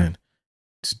what I'm saying? Yeah.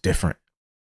 It's different.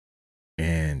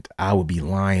 And I would be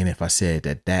lying if I said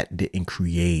that didn't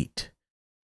create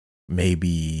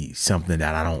maybe something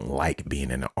that I don't like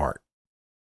being in the art.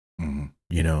 Mm-hmm.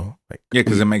 You know, like, yeah,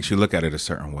 because it makes you look at it a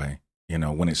certain way. You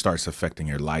know, when it starts affecting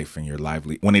your life and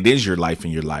when it is your life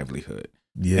and your livelihood,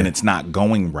 and it's not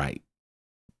going right.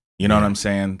 You know what I'm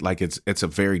saying? Like it's a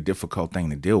very difficult thing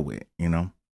to deal with. You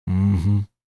know. Mm-hmm.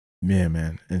 Yeah,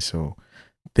 man. And so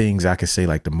things I could say,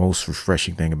 like the most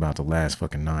refreshing thing about the last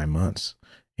fucking 8 months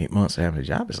of having a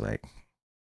job is like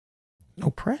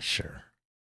no pressure.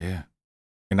 Yeah.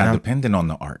 You're not dependent on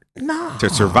the art to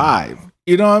survive.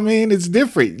 You know what I mean? It's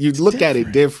different. You look at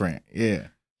it different. Yeah.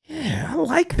 Yeah. I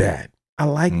like that.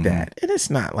 That. And it's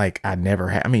not like I never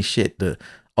had, shit,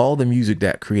 all the music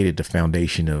that created the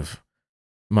foundation of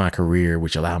my career,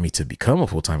 which allowed me to become a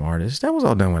full-time artist, that was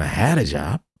all done when I had a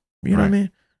job. You know what I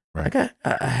mean? Right.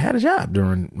 I had a job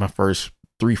during my first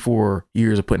 3-4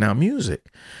 years of putting out music.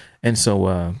 And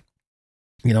so,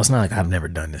 you know, it's not like I've never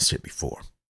done this shit before.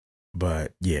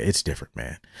 But yeah, it's different,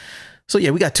 man. So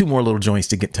yeah, we got 2 more little joints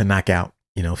to knock out,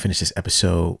 you know, finish this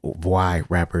episode of why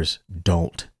rappers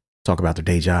don't talk about their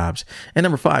day jobs. And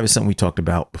number 5 is something we talked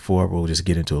about before. We'll just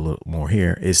get into a little more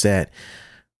here, is that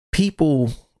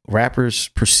rappers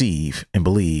perceive and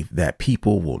believe that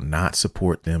people will not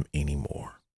support them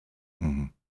anymore. Mm-hmm.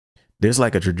 There's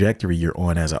like a trajectory you're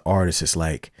on as an artist. It's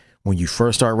like when you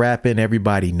first start rapping,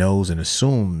 everybody knows and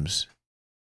assumes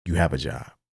you have a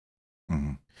job.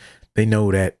 Mm-hmm. They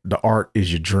know that the art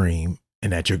is your dream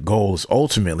and that your goal is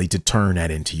ultimately to turn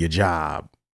that into your job.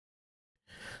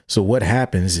 So what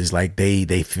happens is like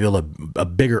they feel a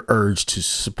bigger urge to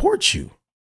support you.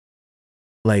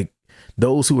 Like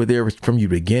those who were there from the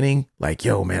beginning, like,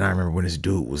 yo, man, I remember when this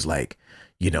dude was like,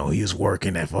 you know, he was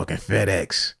working at fucking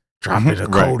FedEx, dropping the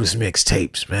coldest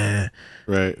mixtapes, man.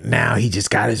 Right. Now he just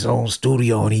got his own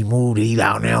studio and he moved. He's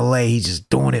out in LA. He's just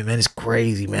doing it, man. It's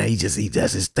crazy, man. He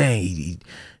does his thing. He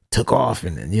took off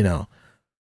and you know,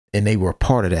 and they were a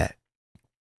part of that.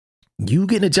 You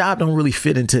getting a job don't really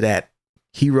fit into that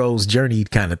hero's journey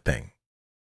kind of thing.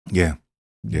 Yeah.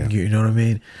 Yeah. You know what I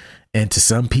mean? And to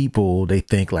some people, they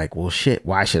think like, well, shit,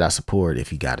 why should I support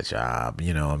if you got a job?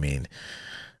 You know what I mean?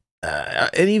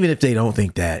 And even if they don't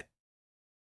think that,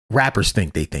 rappers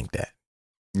think they think that.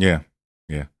 Yeah.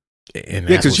 Yeah. And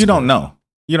Yeah, because you don't know.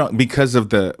 You know, because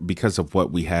of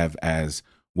what we have as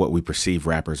what we perceive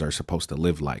rappers are supposed to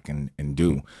live like and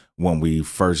do when we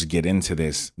first get into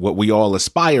this, what we all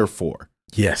aspire for.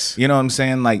 Yes. You know what I'm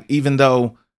saying? Like, even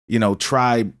though, you know,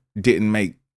 Tribe didn't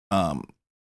make,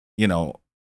 you know,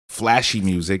 flashy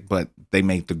music, but they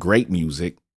make the great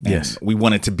music. Yes. We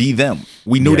wanted to be them.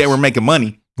 We knew they were making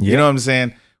money. You know what I'm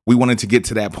saying? We wanted to get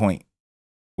to that point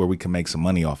where we can make some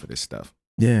money off of this stuff.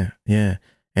 Yeah. Yeah.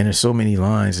 And there's so many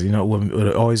lines, you know,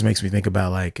 what always makes me think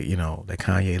about, like, you know, the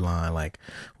Kanye line, like,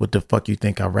 what the fuck you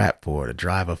think I rap for? To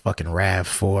drive a fucking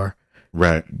RAV4?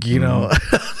 Right. You know?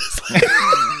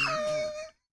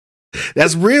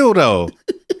 That's real, though.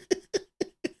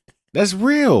 That's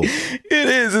real. It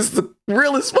is. It's the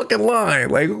realest fucking line.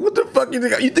 Like, what the fuck you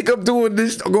think? You think I'm doing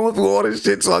this, going through all this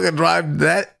shit so I can drive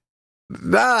that?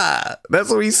 Nah, that's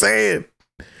what he's saying.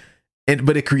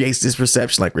 But it creates this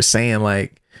perception, like we're saying,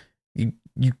 like,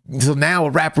 so now a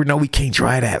rapper know we can't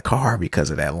drive that car because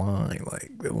of that line.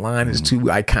 Like, the line is too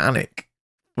iconic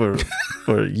for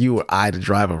you or I to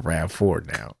drive a RAV4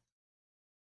 now.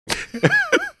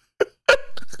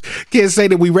 Can't say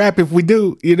that we rap if we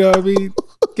do. You know what I mean?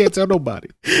 Can't tell nobody.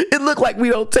 It look like we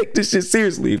don't take this shit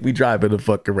seriously if we drive in a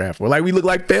fucking RAV4. Like, we look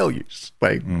like failures.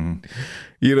 Like,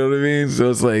 you know what I mean? So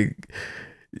it's like,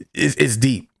 it's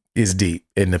deep. Is deep,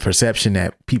 and the perception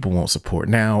that people won't support.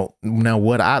 Now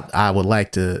what I would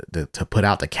like to put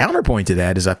out the counterpoint to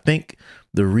that is, I think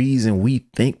the reason we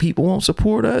think people won't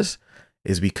support us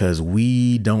is because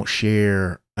we don't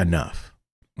share enough.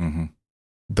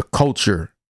 The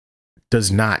culture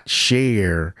does not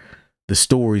share the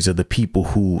stories of the people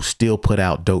who still put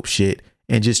out dope shit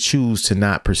and just choose to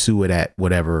not pursue it at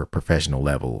whatever professional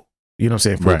level, you know what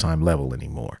I'm saying, full-time level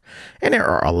anymore. And there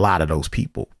are a lot of those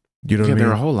people. You know what I mean? There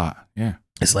are a whole lot. Yeah.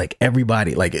 It's like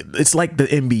everybody, like, it's like the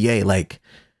NBA. Like,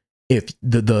 if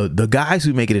the guys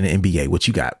who make it in the NBA, what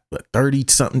you got, 30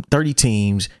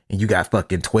 teams, and you got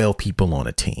fucking 12 people on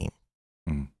a team.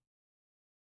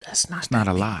 That's not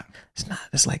a lot. It's not.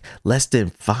 It's like less than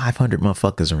 500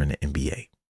 motherfuckers are in the NBA.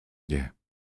 Yeah.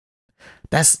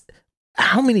 That's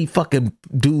how many fucking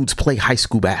dudes play high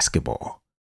school basketball.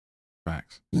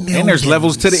 Facts. Millions. And there's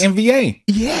levels to the NBA.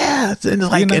 Yeah, and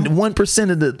like, you know? and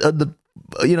 1% of the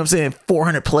you know what I'm saying,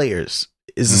 400 players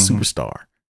is a superstar.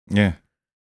 Yeah.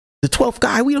 The 12th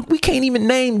guy, we can't even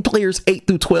name players 8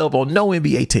 through 12 on no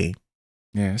NBA team.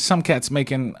 Yeah, some cats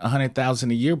making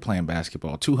 $100,000 a year playing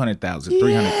basketball, 200,000,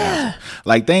 300,000.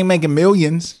 Like, they ain't making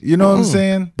millions. You know what I'm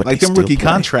saying? But like, them rookie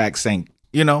contracts ain't,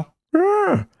 you know.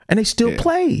 And they still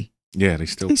play. Yeah, they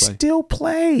still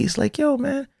play. It's like, yo,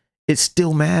 man, it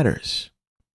still matters.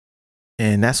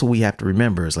 And that's what we have to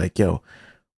remember. Is like, yo,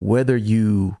 whether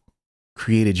you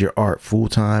created your art full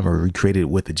time or recreated it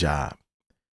with a job,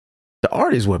 the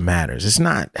art is what matters. It's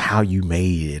not how you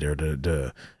made it or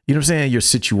the you know what I'm saying, your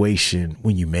situation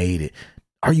when you made it.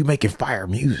 Are you making fire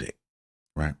music?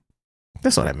 Right.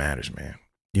 That's all that matters, man.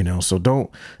 You know, so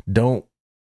don't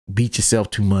beat yourself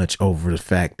too much over the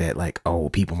fact that, like, oh,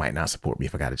 people might not support me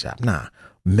if I got a job. Nah,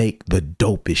 make the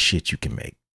dopest shit you can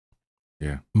make.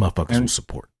 Yeah. Motherfuckers will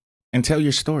support. And tell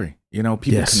your story. You know,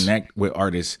 people connect with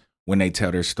artists when they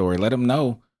tell their story. Let them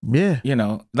know. Yeah. You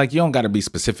know, like, you don't got to be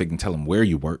specific and tell them where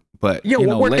you work. But, yo, you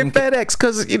know, work at FedEx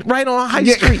because it's right on High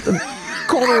Street,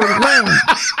 corner of the lounge.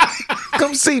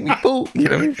 Come see me, fool. You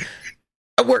know what I mean?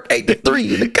 I work 8 to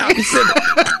 3 in the copy center.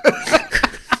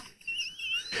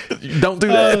 Don't do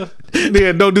that.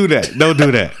 Yeah, don't do that. Don't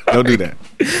do that. Don't do that.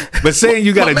 But saying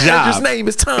you got a job. His name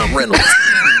is Tom Reynolds.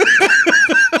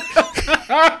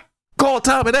 Call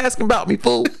Tom and ask him about me,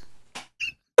 fool.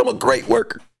 I'm a great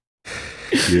worker.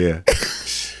 Yeah.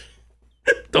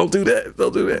 Don't do that.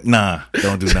 Don't do that. Nah,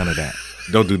 don't do none of that.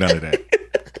 Don't do none of that.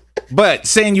 But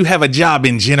saying you have a job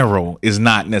in general is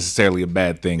not necessarily a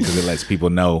bad thing, because it lets people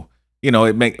know, you know,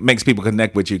 it makes people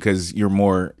connect with you because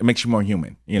it makes you more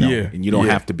human, you know, and you don't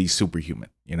have to be superhuman,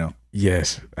 you know?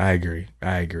 Yes, I agree.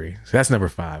 So that's number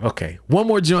 5. Okay. One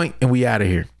more joint and we out of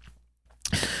here.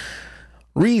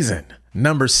 Reason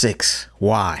number 6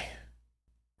 why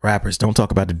rappers don't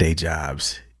talk about the day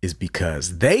jobs is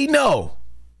because they know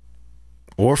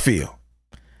or feel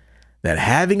that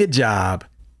having a job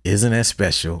isn't as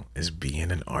special as being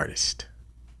an artist.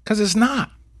 Because it's not.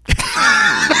 Because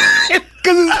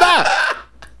it's not.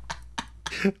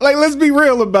 Like, let's be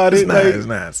real about it. It's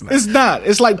It's not.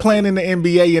 It's like playing in the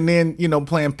NBA and then, you know,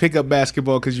 playing pickup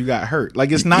basketball because you got hurt.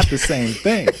 Like, it's not the same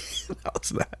thing. No,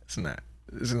 it's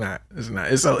not.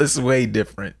 It's way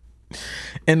different.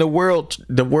 And the world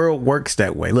works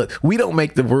that way. Look, we don't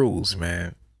make the rules,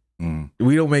 man.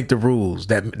 We don't make the rules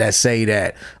that say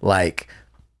that, like,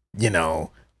 you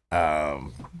know,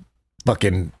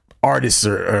 fucking artists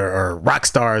or rock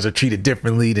stars are treated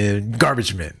differently than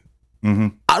garbage men.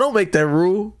 I don't make that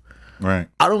rule. Right.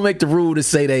 I don't make the rule to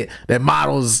say that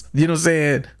models, you know what I'm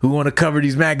saying, who want to cover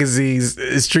these magazines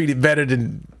is treated better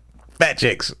than fat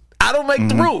chicks. I don't make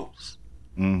the rules.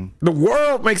 The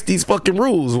world makes these fucking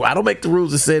rules. I don't make the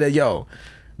rules to say that, yo,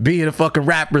 being a fucking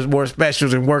rapper is more special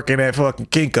than working at fucking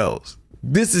Kinko's.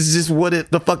 This is just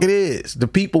what the fuck it is. The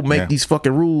people make these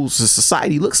fucking rules. The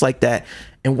society looks like that.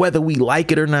 And whether we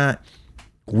like it or not,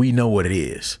 we know what it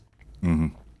is.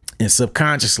 And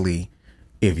subconsciously,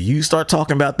 if you start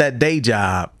talking about that day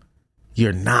job,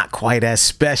 you're not quite as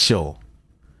special,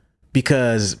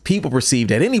 because people perceive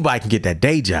that anybody can get that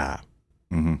day job.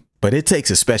 But it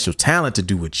takes a special talent to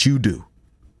do what you do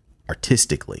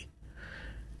artistically.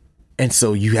 And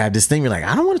so you have this thing, you're like,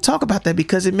 I don't want to talk about that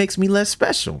because it makes me less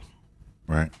special.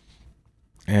 Right.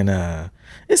 And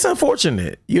it's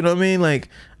unfortunate. You know what I mean? Like,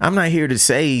 I'm not here to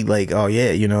say, like, oh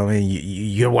yeah, you know what I mean,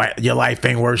 your life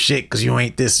ain't worth shit because you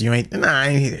ain't this, you ain't. Nah, I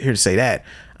ain't here to say that.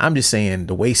 I'm just saying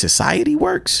the way society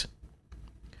works,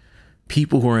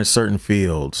 people who are in certain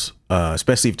fields,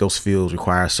 especially if those fields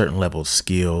require a certain level of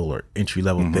skill or entry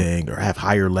level thing, or have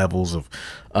higher levels of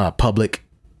public,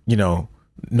 you know,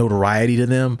 notoriety to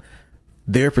them,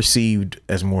 they're perceived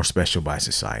as more special by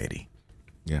society.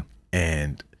 Yeah.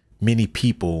 And many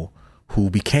people who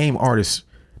became artists,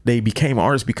 they became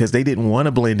artists because they didn't want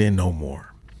to blend in no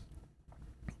more.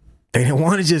 They didn't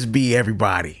want to just be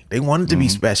everybody. They wanted to be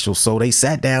special. So they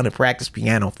sat down and practiced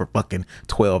piano for fucking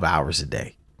 12 hours a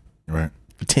day. Right.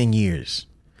 For 10 years.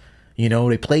 You know,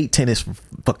 they played tennis for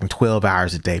fucking 12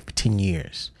 hours a day for 10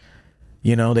 years.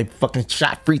 You know, they fucking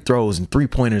shot free throws and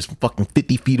 3-pointers from fucking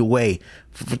 50 feet away.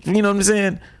 You know what I'm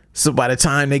saying? So by the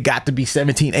time they got to be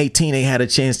 17, 18, they had a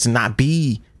chance to not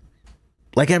be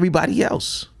like everybody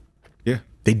else. Yeah.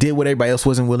 They did what everybody else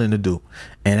wasn't willing to do.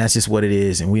 And that's just what it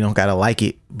is. And we don't got to like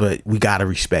it, but we got to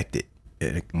respect it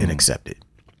and accept it.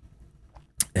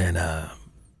 And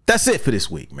that's it for this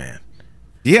week, man.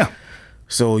 Yeah.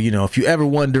 So, you know, if you're ever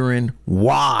wondering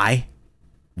why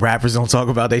rappers don't talk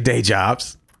about their day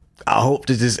jobs, I hope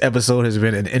that this episode has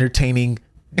been an entertaining,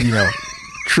 you know,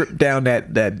 trip down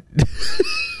that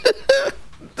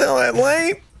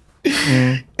lane.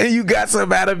 And you got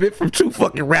something out of it from two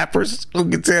fucking rappers who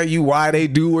can tell you why they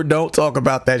do or don't talk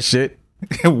about that shit.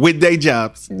 With day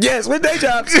jobs. Yes, with day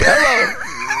jobs.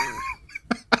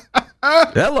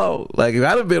 Hello. Like,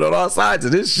 I done been on all sides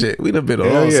of this shit. We done been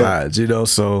on all sides, you know.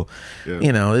 So,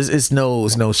 you know, it's no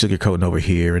sugarcoating over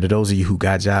here. And to those of you who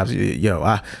got jobs,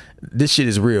 this shit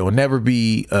is real. Never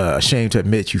be ashamed to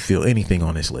admit you feel anything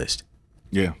on this list.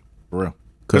 Yeah, for real.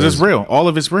 Because it's real. All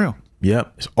of it's real.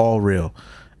 Yep, it's all real.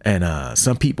 And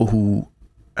some people who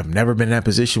have never been in that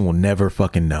position will never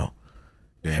fucking know.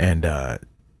 Yeah. And,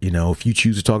 you know, if you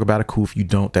choose to talk about it, cool. If you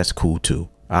don't, that's cool too.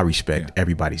 I respect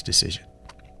everybody's decision.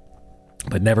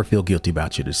 But never feel guilty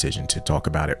about your decision to talk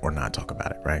about it or not talk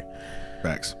about it, right?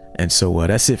 Facts. And so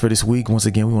that's it for this week. Once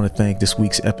again, we want to thank this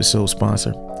week's episode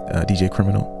sponsor, DJ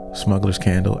Criminal, Smuggler's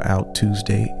Candle, out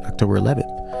Tuesday, October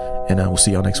 11th. And we'll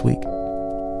see y'all next week.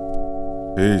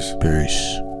 Peace.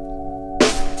 Peace.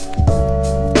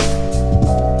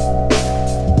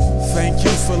 Thank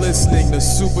you for listening to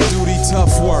Super Duty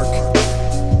Tough Work.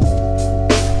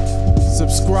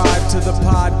 Subscribe to the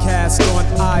podcast on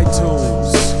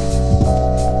iTunes.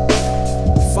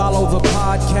 Follow the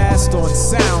podcast on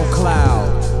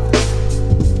SoundCloud.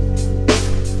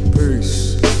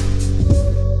 Peace.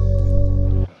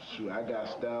 Shoot, I got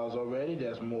styles already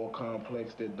that's more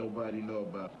complex that nobody know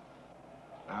about.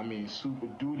 I mean, Super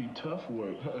Duty Tough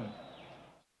Work.